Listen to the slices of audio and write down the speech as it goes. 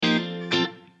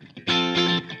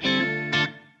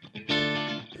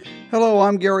Hello,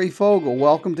 I'm Gary Fogle.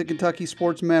 Welcome to Kentucky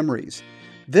Sports Memories.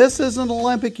 This is an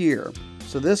Olympic year,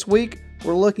 so this week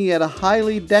we're looking at a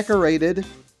highly decorated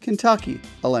Kentucky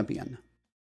Olympian.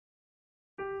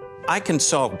 I can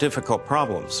solve difficult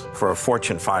problems for a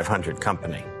Fortune 500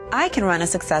 company. I can run a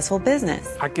successful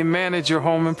business. I can manage your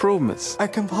home improvements. I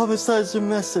can publicize your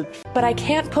message. But I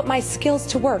can't put my skills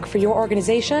to work for your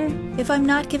organization if I'm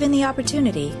not given the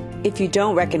opportunity. If you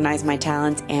don't recognize my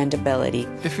talents and ability.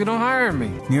 If you don't hire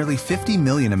me. Nearly 50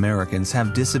 million Americans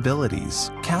have disabilities.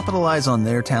 Capitalize on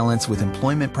their talents with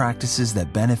employment practices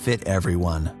that benefit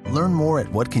everyone. Learn more at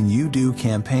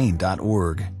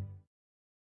whatcanyoudocampaign.org.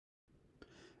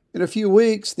 In a few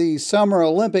weeks, the Summer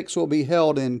Olympics will be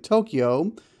held in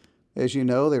Tokyo. As you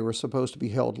know, they were supposed to be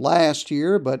held last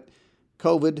year, but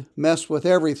COVID messed with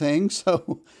everything,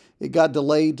 so it got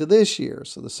delayed to this year.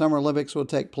 So the Summer Olympics will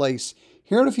take place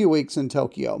here in a few weeks in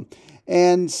Tokyo.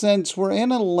 And since we're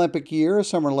in an Olympic year, a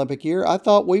Summer Olympic year, I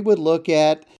thought we would look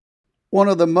at one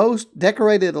of the most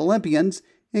decorated Olympians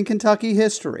in Kentucky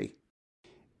history.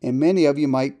 And many of you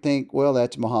might think, well,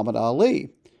 that's Muhammad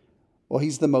Ali. Well,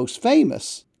 he's the most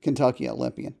famous Kentucky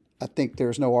Olympian. I think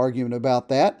there's no argument about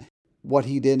that. What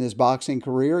he did in his boxing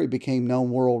career, he became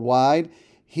known worldwide.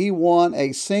 He won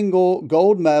a single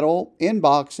gold medal in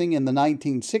boxing in the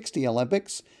 1960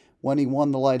 Olympics when he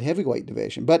won the light heavyweight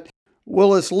division. But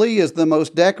Willis Lee is the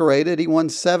most decorated. He won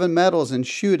 7 medals in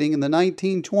shooting in the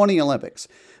 1920 Olympics.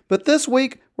 But this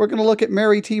week, we're going to look at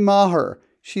Mary T. Maher.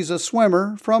 She's a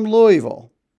swimmer from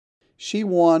Louisville. She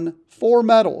won 4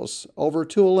 medals over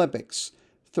 2 Olympics,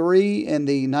 3 in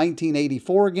the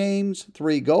 1984 games,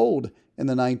 3 gold in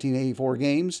the 1984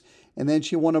 games, and then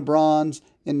she won a bronze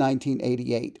in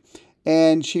 1988.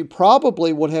 And she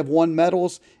probably would have won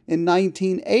medals in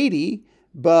 1980,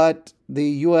 but the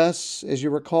U.S., as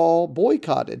you recall,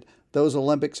 boycotted those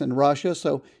Olympics in Russia,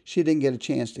 so she didn't get a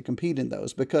chance to compete in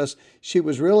those because she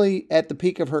was really at the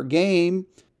peak of her game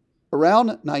around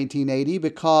 1980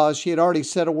 because she had already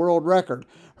set a world record.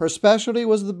 Her specialty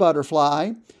was the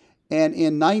butterfly, and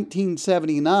in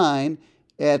 1979,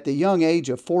 at the young age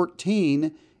of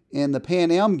 14, in the Pan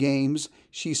Am Games,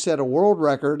 she set a world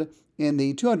record in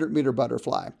the 200-meter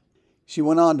butterfly. She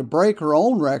went on to break her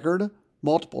own record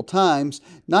multiple times.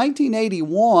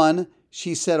 1981,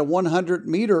 she set a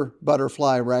 100-meter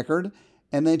butterfly record,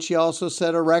 and then she also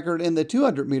set a record in the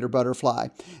 200-meter butterfly.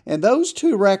 And those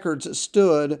 2 records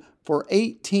stood for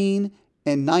 18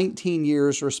 and 19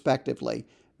 years respectively.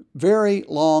 Very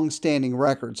long-standing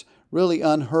records, really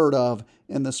unheard of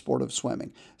in the sport of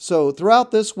swimming. So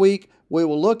throughout this week, we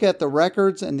will look at the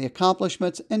records and the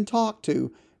accomplishments and talk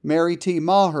to Mary T.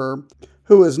 Maher,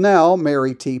 who is now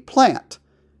Mary T. Plant.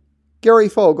 Gary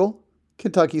Fogle,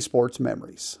 Kentucky Sports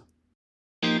Memories.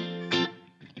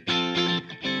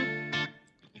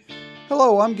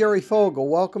 Hello, I'm Gary Fogle.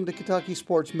 Welcome to Kentucky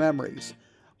Sports Memories.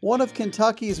 One of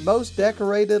Kentucky's most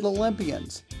decorated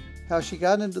Olympians. How she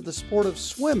got into the sport of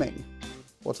swimming.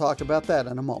 We'll talk about that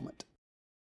in a moment.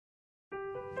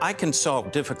 I can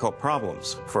solve difficult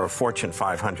problems for a Fortune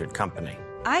 500 company.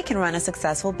 I can run a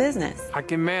successful business. I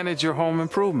can manage your home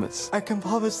improvements. I can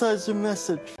publicize your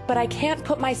message. but I can't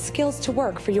put my skills to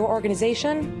work for your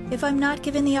organization if I'm not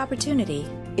given the opportunity.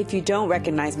 If you don't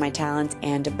recognize my talents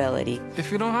and ability.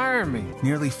 If you don't hire me.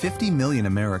 Nearly 50 million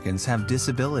Americans have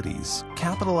disabilities.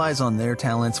 Capitalize on their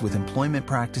talents with employment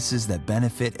practices that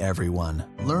benefit everyone.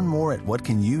 Learn more at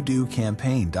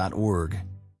whatcanyoudocampaign.org.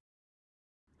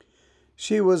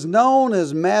 She was known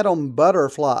as Madam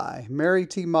Butterfly. Mary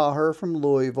T. Maher from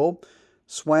Louisville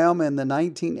swam in the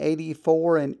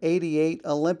 1984 and 88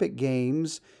 Olympic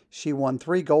Games. She won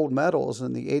 3 gold medals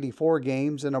in the 84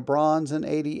 Games and a bronze in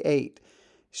 88.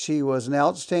 She was an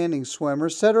outstanding swimmer,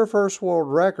 set her first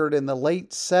world record in the late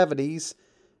 70s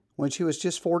when she was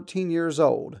just 14 years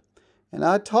old. And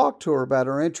I talked to her about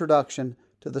her introduction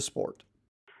to the sport.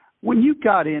 When you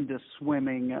got into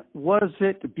swimming, was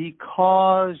it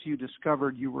because you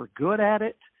discovered you were good at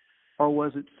it, or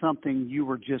was it something you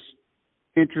were just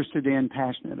interested in,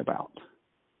 passionate about?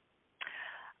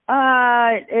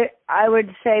 I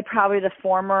would say probably the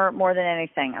former more than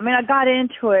anything. I mean, I got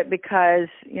into it because,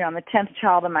 I'm the 10th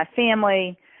child in my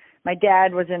family. My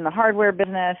dad was in the hardware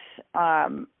business.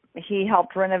 He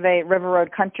helped renovate River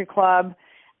Road Country Club,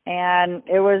 and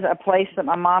it was a place that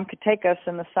my mom could take us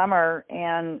in the summer.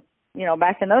 And,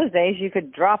 back in those days, you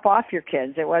could drop off your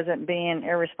kids. It wasn't being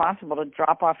irresponsible to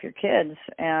drop off your kids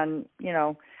and,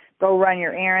 go run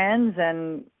your errands.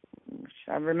 And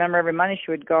I remember every Monday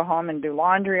she would go home and do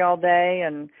laundry all day.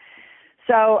 And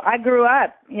so I grew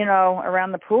up,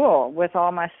 around the pool with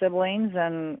all my siblings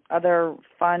and other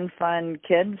fun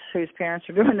kids whose parents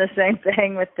were doing the same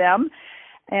thing with them.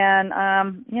 And,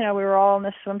 we were all in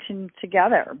the swim team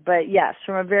together. But yes,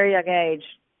 from a very young age,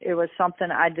 it was something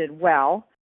I did well.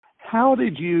 How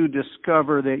did you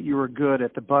discover that you were good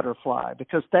at the butterfly?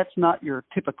 Because that's not your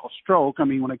typical stroke. I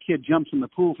mean, when a kid jumps in the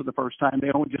pool for the first time,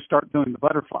 they don't just start doing the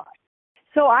butterfly.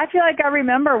 So I feel like I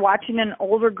remember watching an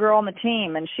older girl on the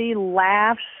team, and she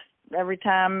laughs every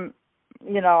time,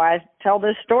 I tell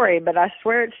this story, but I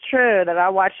swear it's true that I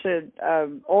watched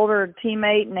an older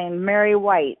teammate named Mary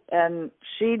White, and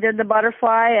she did the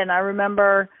butterfly, and I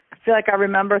feel like I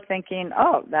remember thinking,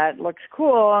 oh, that looks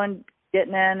cool, and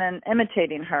getting in and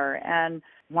imitating her. And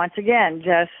once again,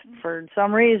 just for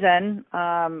some reason,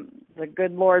 the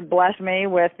good Lord blessed me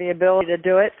with the ability to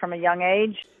do it from a young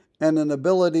age. And an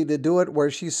ability to do it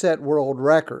where she set world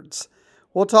records.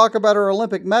 We'll talk about her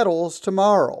Olympic medals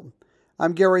tomorrow.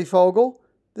 I'm Gary Fogle.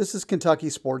 This is Kentucky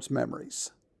Sports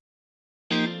Memories.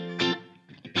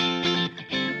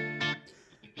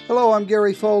 Hello, I'm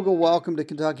Gary Fogle. Welcome to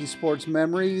Kentucky Sports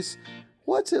Memories.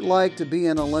 What's it like to be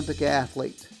an Olympic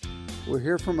athlete? We'll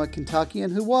hear from a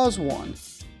Kentuckian who was one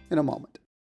in a moment.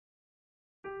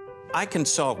 I can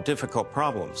solve difficult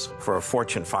problems for a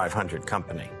Fortune 500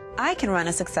 company. I can run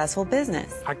a successful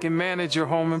business. I can manage your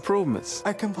home improvements.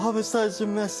 I can publicize your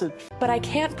message. But I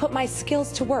can't put my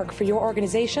skills to work for your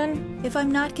organization if I'm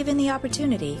not given the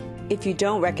opportunity. If you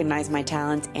don't recognize my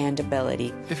talents and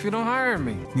ability. If you don't hire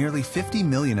me. Nearly 50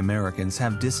 million Americans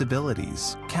have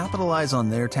disabilities. Capitalize on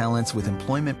their talents with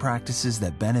employment practices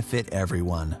that benefit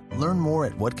everyone. Learn more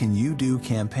at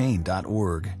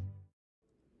whatcanyoudocampaign.org.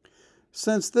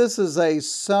 Since this is a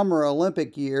Summer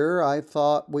Olympic year, I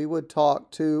thought we would talk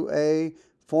to a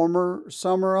former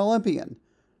Summer Olympian,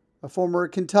 a former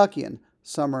Kentuckian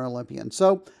Summer Olympian.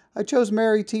 So I chose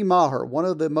Mary T. Maher, one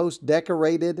of the most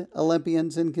decorated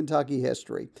Olympians in Kentucky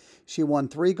history. She won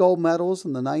 3 gold medals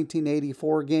in the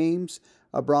 1984 Games,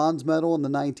 a bronze medal in the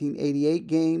 1988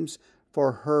 Games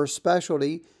for her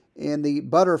specialty in the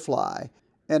butterfly,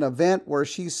 an event where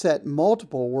she set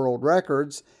multiple world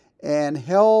records and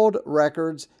held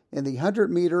records in the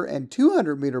 100-meter and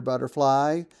 200-meter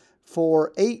butterfly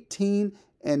for 18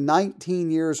 and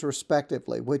 19 years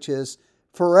respectively, which is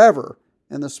forever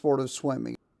in the sport of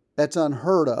swimming. That's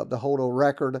unheard of to hold a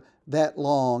record that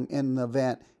long in an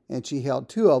event, and she held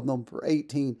 2 of them for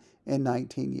 18 and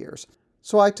 19 years.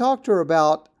 So I talked to her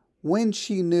about when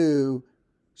she knew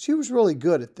she was really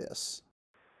good at this.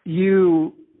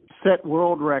 You set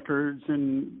world records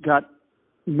and got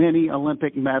many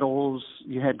Olympic medals.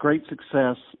 You had great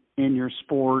success in your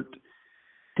sport.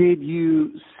 Did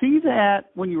you see that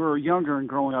when you were younger and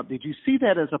growing up? Did you see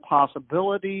that as a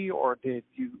possibility, or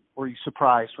were you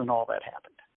surprised when all that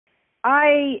happened?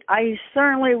 I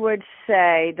certainly would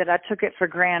say that I took it for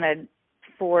granted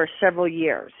for several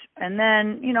years. And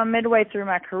then, midway through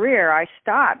my career, I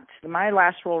stopped. My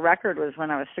last world record was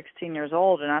when I was 16 years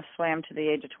old, and I swam to the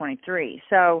age of 23.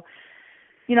 So,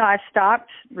 I stopped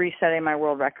resetting my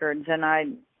world records, and I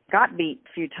got beat a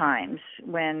few times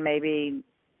when maybe,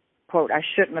 quote, I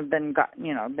shouldn't have been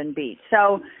beat.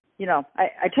 So,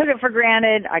 I took it for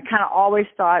granted. I kind of always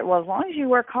thought, well, as long as you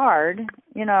work hard,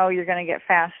 you're going to get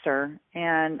faster.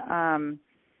 And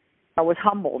I was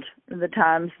humbled the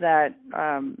times that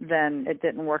then it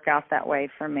didn't work out that way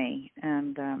for me.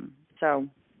 And so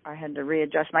I had to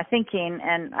readjust my thinking,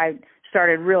 and I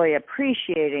started really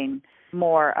appreciating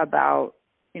more about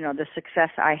the success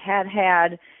I had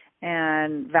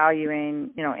and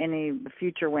valuing, any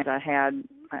future wins I had.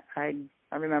 I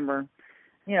remember,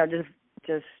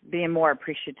 just being more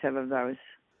appreciative of those.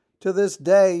 To this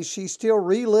day, she still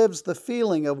relives the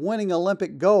feeling of winning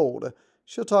Olympic gold.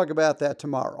 She'll talk about that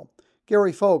tomorrow.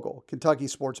 Gary Fogle, Kentucky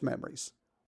Sports Memories.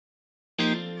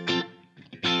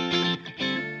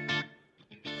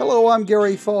 Hello, I'm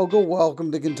Gary Fogle.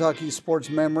 Welcome to Kentucky Sports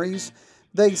Memories.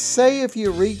 They say if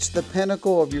you reach the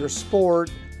pinnacle of your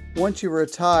sport, once you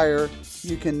retire,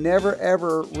 you can never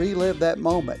ever relive that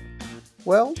moment.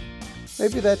 Well,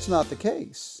 maybe that's not the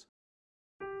case.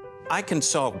 I can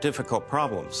solve difficult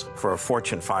problems for a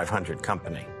Fortune 500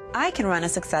 company. I can run a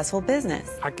successful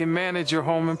business. I can manage your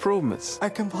home improvements. I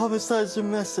can publicize your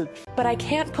message. but I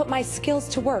can't put my skills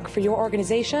to work for your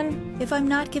organization if I'm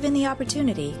not given the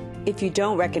opportunity. If you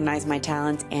don't recognize my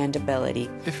talents and ability.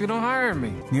 If you don't hire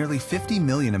me. Nearly 50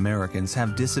 million Americans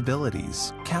have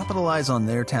disabilities. Capitalize on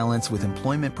their talents with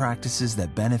employment practices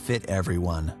that benefit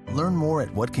everyone. Learn more at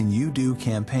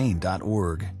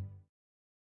whatcanyoudocampaign.org.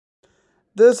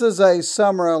 This is a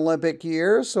Summer Olympic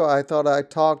year, so I thought I'd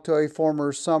talk to a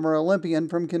former Summer Olympian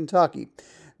from Kentucky.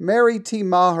 Mary T.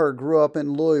 Maher grew up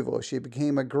in Louisville. She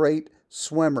became a great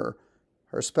swimmer.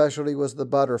 Her specialty was the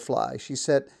butterfly. She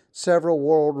set several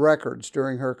world records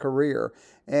during her career,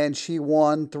 and she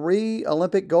won 3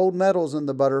 Olympic gold medals in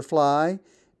the butterfly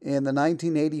in the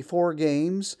 1984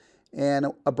 Games and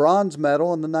a bronze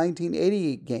medal in the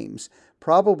 1988 Games.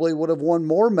 Probably would have won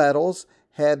more medals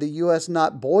had the U.S.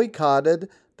 not boycotted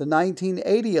the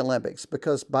 1980 Olympics,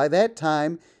 because by that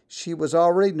time she was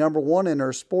already number 1 in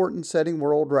her sport and setting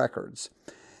world records.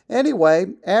 Anyway,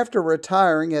 after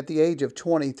retiring at the age of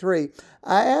 23,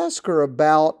 I asked her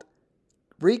about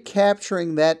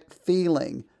recapturing that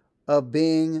feeling of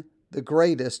being the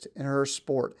greatest in her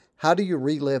sport. How do you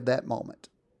relive that moment?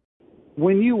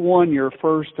 When you won your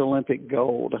first Olympic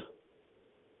gold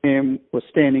and was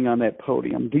standing on that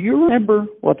podium, do you remember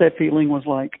what that feeling was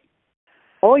like?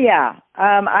 Oh yeah,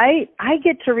 I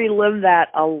get to relive that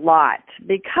a lot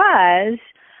because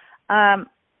I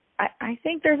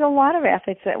think there's a lot of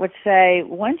athletes that would say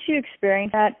once you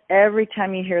experience that, every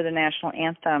time you hear the national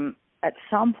anthem, at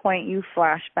some point you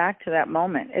flash back to that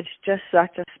moment. It's just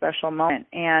such a special moment.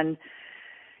 And,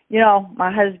 you know,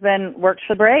 my husband works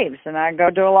for the Braves, and I go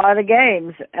to a lot of the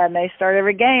games, and they start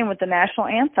every game with the national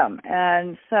anthem.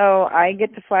 And so I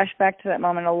get to flash back to that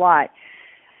moment a lot.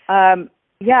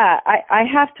 Yeah, I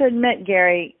have to admit,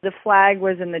 Gary, the flag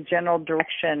was in the general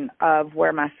direction of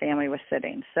where my family was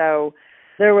sitting. So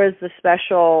there was the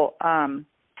special,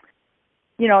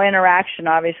 interaction.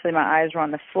 Obviously, my eyes were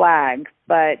on the flag,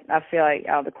 but I feel like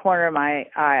out of the corner of my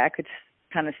eye, I could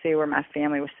kind of see where my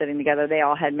family was sitting together. They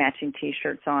all had matching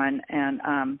T-shirts on,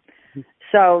 and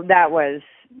so that was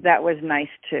nice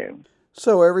too.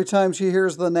 So every time she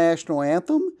hears the national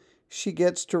anthem, she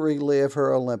gets to relive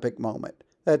her Olympic moment.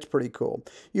 That's pretty cool.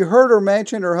 You heard her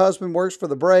mention her husband works for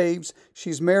the Braves.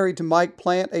 She's married to Mike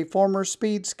Plant, a former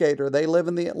speed skater. They live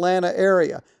in the Atlanta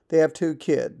area. They have 2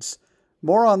 kids.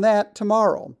 More on that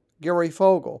tomorrow. Gary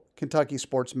Fogle, Kentucky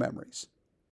Sports Memories.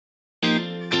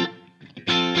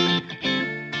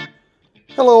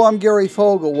 Hello, I'm Gary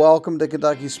Fogle. Welcome to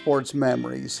Kentucky Sports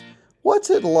Memories.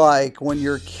 What's it like when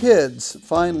your kids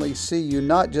finally see you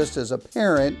not just as a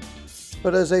parent,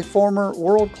 but as a former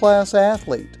world-class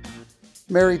athlete?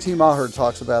 Mary T. Maher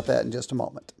talks about that in just a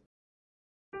moment.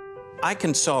 I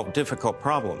can solve difficult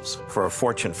problems for a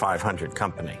Fortune 500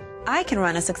 company. I can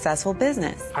run a successful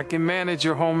business. I can manage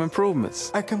your home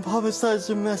improvements. I can publicize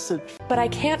your message. But I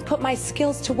can't put my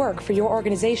skills to work for your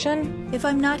organization if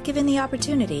I'm not given the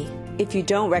opportunity. If you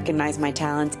don't recognize my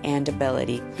talents and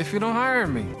ability. If you don't hire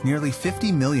me. Nearly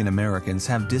 50 million Americans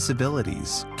have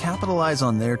disabilities. Capitalize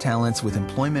on their talents with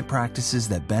employment practices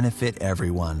that benefit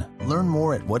everyone. Learn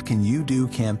more at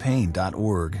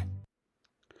whatcanyoudocampaign.org.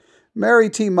 Mary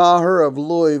T. Maher of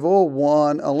Louisville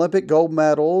won Olympic gold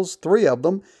medals, 3 of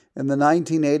them, in the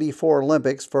 1984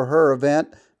 Olympics for her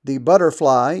event, the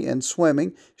butterfly in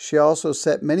swimming. She also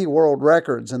set many world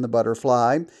records in the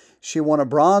butterfly. She won a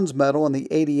bronze medal in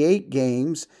the 88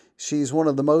 Games. She's one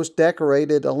of the most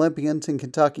decorated Olympians in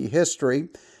Kentucky history.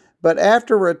 But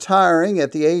after retiring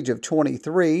at the age of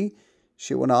 23,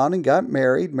 she went on and got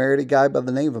married a guy by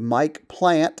the name of Mike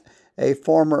Plant, a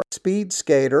former speed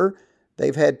skater.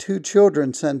 They've had 2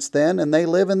 children since then, and they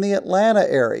live in the Atlanta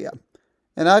area.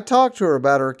 And I talked to her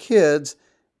about her kids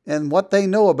and what they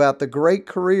know about the great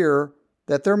career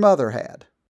that their mother had.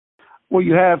 Well,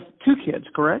 you have 2 kids,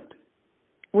 correct?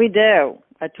 We do.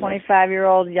 A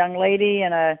 25-year-old young lady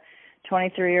and a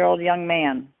 23-year-old young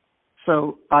man.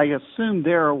 So I assume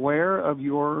they're aware of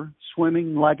your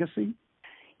swimming legacy?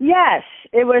 Yes,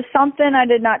 it was something I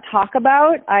did not talk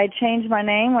about. I changed my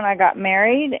name when I got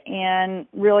married and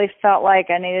really felt like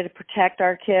I needed to protect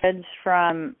our kids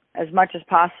from, as much as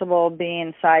possible,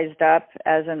 being sized up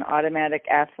as an automatic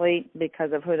athlete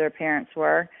because of who their parents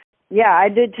were. Yeah, I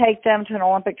did take them to an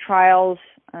Olympic trials.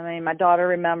 I mean, my daughter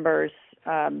remembers,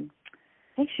 I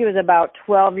think she was about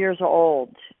 12 years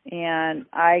old, and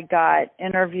I got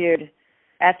interviewed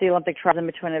at the Olympic trials in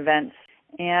between events.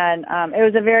 And it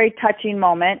was a very touching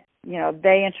moment. You know,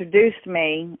 they introduced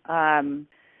me. I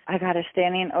got a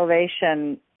standing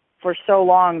ovation for so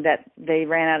long that they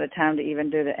ran out of time to even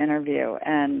do the interview.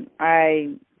 And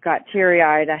I got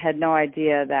teary-eyed. I had no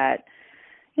idea that,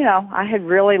 you know, I had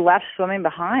really left swimming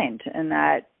behind and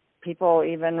that people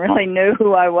even really knew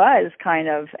who I was, kind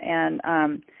of. And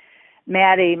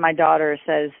Maddie, my daughter,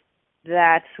 says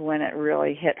that's when it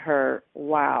really hit her.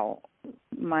 Wow,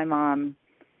 my mom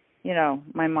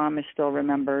is still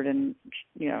remembered, and,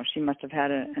 you know, she must have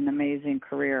had an amazing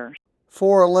career.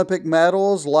 4 Olympic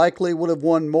medals, likely would have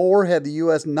won more had the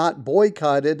U.S. not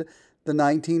boycotted the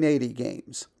 1980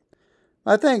 Games.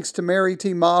 My thanks to Mary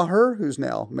T. Maher, who's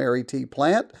now Mary T.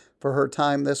 Plant, for her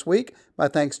time this week. My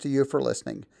thanks to you for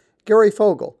listening. Gary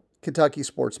Fogle, Kentucky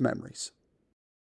Sports Memories.